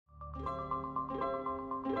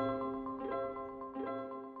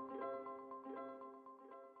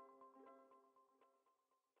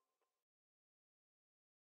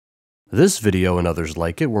This video and others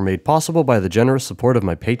like it were made possible by the generous support of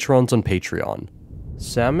my patrons on Patreon.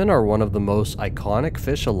 Salmon are one of the most iconic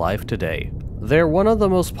fish alive today. They are one of the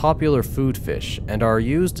most popular food fish and are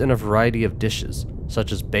used in a variety of dishes,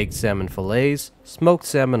 such as baked salmon fillets, smoked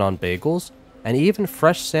salmon on bagels, and even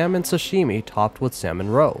fresh salmon sashimi topped with salmon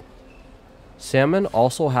roe. Salmon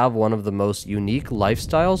also have one of the most unique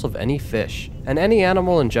lifestyles of any fish, and any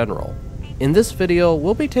animal in general. In this video,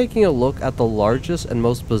 we'll be taking a look at the largest and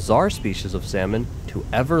most bizarre species of salmon to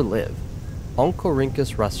ever live,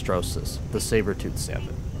 Oncorhynchus rastrosus, the saber-toothed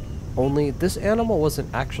salmon. Only this animal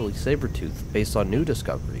wasn't actually saber-toothed based on new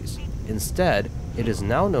discoveries. Instead, it is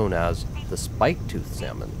now known as the Spike-Toothed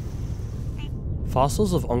Salmon.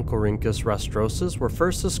 Fossils of Oncorhynchus rastrosus were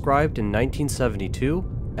first described in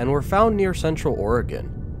 1972 and were found near Central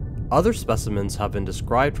Oregon. Other specimens have been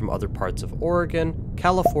described from other parts of Oregon,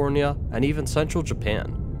 California, and even central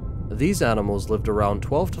Japan. These animals lived around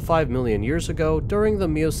 12 to 5 million years ago during the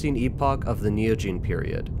Miocene epoch of the Neogene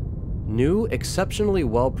period. New, exceptionally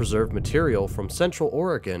well-preserved material from Central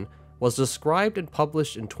Oregon was described and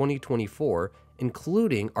published in 2024,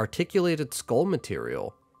 including articulated skull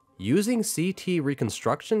material. Using CT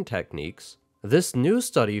reconstruction techniques, this new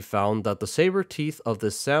study found that the saber teeth of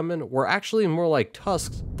this salmon were actually more like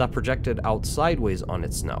tusks that projected out sideways on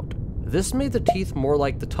its snout. This made the teeth more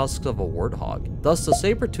like the tusks of a warthog. Thus, the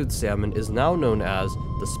saber-toothed salmon is now known as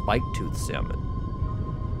the spike-toothed salmon.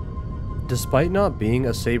 Despite not being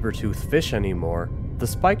a saber-toothed fish anymore, the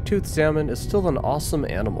spike-toothed salmon is still an awesome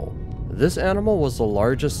animal. This animal was the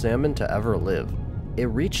largest salmon to ever live. It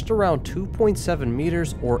reached around 2.7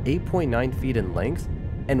 meters or 8.9 feet in length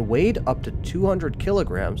and weighed up to 200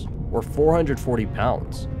 kilograms or 440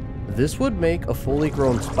 pounds. This would make a fully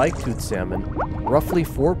grown spike-toothed salmon roughly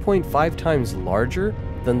 4.5 times larger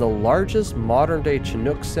than the largest modern-day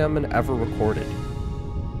Chinook salmon ever recorded.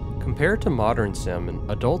 Compared to modern salmon,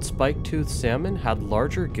 adult spike-toothed salmon had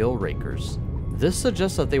larger gill rakers. This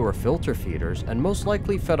suggests that they were filter feeders and most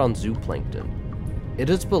likely fed on zooplankton. It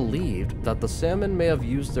is believed that the salmon may have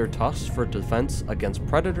used their tusks for defense against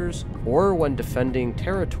predators or when defending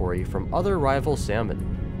territory from other rival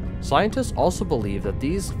salmon. Scientists also believe that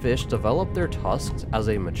these fish developed their tusks as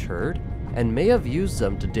they matured and may have used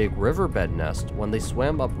them to dig riverbed nests when they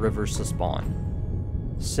swam up rivers to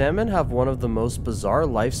spawn. Salmon have one of the most bizarre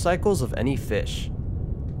life cycles of any fish.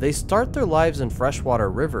 They start their lives in freshwater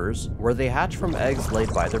rivers where they hatch from eggs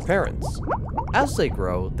laid by their parents. As they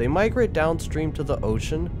grow, they migrate downstream to the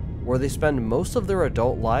ocean where they spend most of their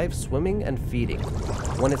adult lives swimming and feeding.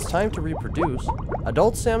 When it's time to reproduce,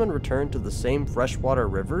 adult salmon return to the same freshwater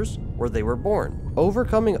rivers where they were born,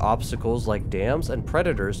 overcoming obstacles like dams and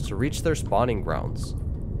predators to reach their spawning grounds.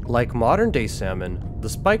 Like modern-day salmon, the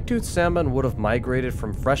spike-toothed salmon would have migrated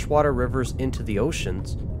from freshwater rivers into the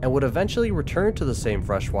oceans and would eventually return to the same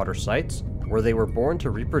freshwater sites where they were born to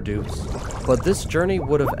reproduce. But this journey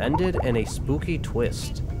would have ended in a spooky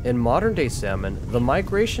twist. In modern-day salmon, the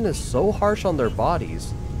migration is so harsh on their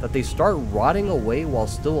bodies that they start rotting away while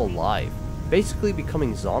still alive, basically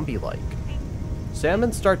becoming zombie-like.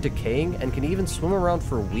 Salmon start decaying and can even swim around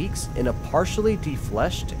for weeks in a partially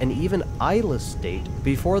defleshed and even eyeless state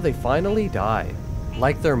before they finally die.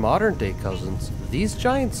 Like their modern-day cousins, these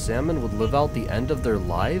giant salmon would live out the end of their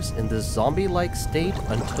lives in this zombie-like state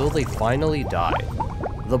until they finally die.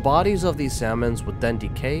 The bodies of these salmons would then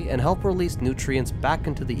decay and help release nutrients back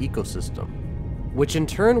into the ecosystem, which in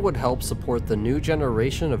turn would help support the new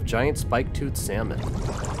generation of giant spike-toothed salmon.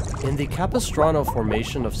 In the Capistrano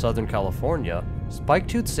Formation of Southern California,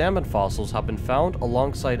 spike-toothed salmon fossils have been found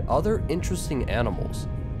alongside other interesting animals,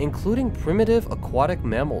 including primitive aquatic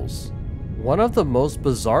mammals. One of the most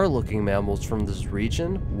bizarre-looking mammals from this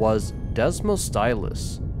region was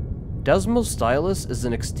Desmostylus. Desmostylus is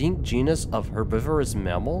an extinct genus of herbivorous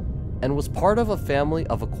mammal and was part of a family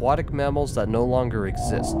of aquatic mammals that no longer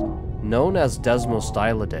exist, known as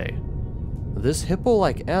Desmostylidae. This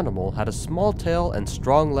hippo-like animal had a small tail and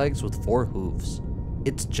strong legs with 4 hooves.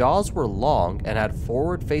 Its jaws were long and had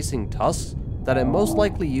forward-facing tusks that it most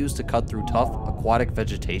likely used to cut through tough aquatic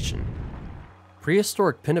vegetation.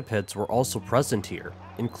 Prehistoric pinnipeds were also present here,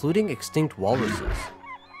 including extinct walruses.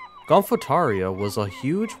 Gomphotaria was a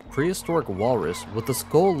huge prehistoric walrus with a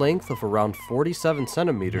skull length of around 47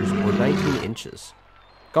 centimeters or 19 inches.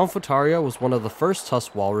 Gomphotaria was one of the first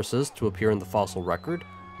tusk walruses to appear in the fossil record,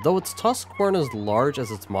 though its tusks weren't as large as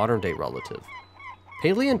its modern-day relative.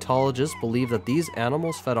 Paleontologists believe that these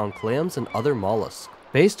animals fed on clams and other mollusks.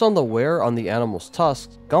 Based on the wear on the animal's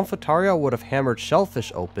tusks, Gomphotaria would have hammered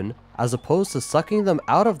shellfish open as opposed to sucking them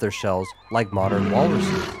out of their shells like modern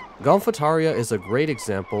walruses. Gomphotaria is a great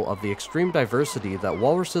example of the extreme diversity that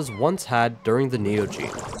walruses once had during the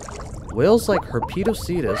Neogene. Whales like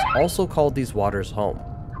Herpetocetus also called these waters home.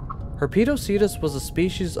 Herpetocetus was a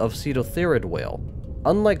species of cedotherid whale.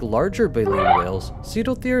 Unlike larger baleen whales,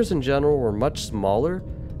 cedotheres in general were much smaller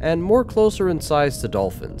and more closer in size to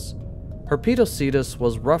dolphins. Herpetocetus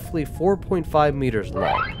was roughly 4.5 meters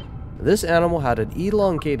long. This animal had an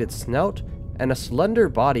elongated snout and a slender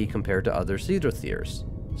body compared to other cedotheres.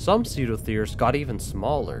 Some cedotheres got even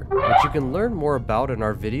smaller, which you can learn more about in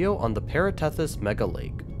our video on the Paratethys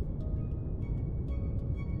megalake.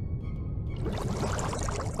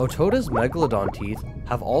 Otota's megalodon teeth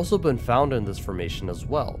have also been found in this formation as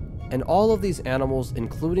well, and all of these animals,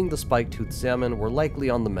 including the spike-toothed salmon, were likely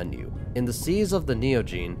on the menu. In the seas of the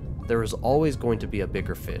Neogene, there is always going to be a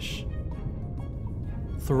bigger fish.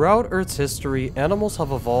 Throughout Earth's history, animals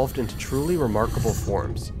have evolved into truly remarkable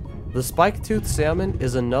forms. The spike-toothed salmon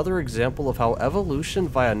is another example of how evolution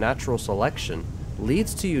via natural selection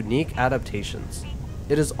leads to unique adaptations.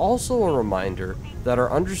 It is also a reminder that our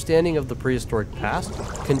understanding of the prehistoric past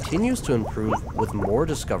continues to improve with more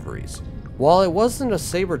discoveries. While it wasn't a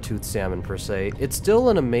saber-toothed salmon per se, it's still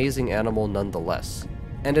an amazing animal nonetheless.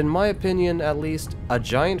 And in my opinion, at least, a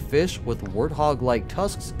giant fish with warthog-like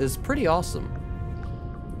tusks is pretty awesome.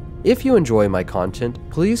 If you enjoy my content,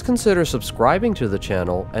 please consider subscribing to the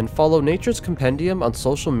channel and follow Nature's Compendium on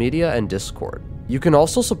social media and Discord. You can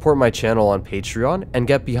also support my channel on Patreon and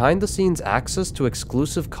get behind-the-scenes access to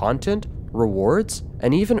exclusive content, rewards,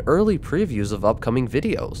 and even early previews of upcoming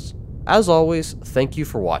videos. As always, thank you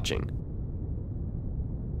for watching.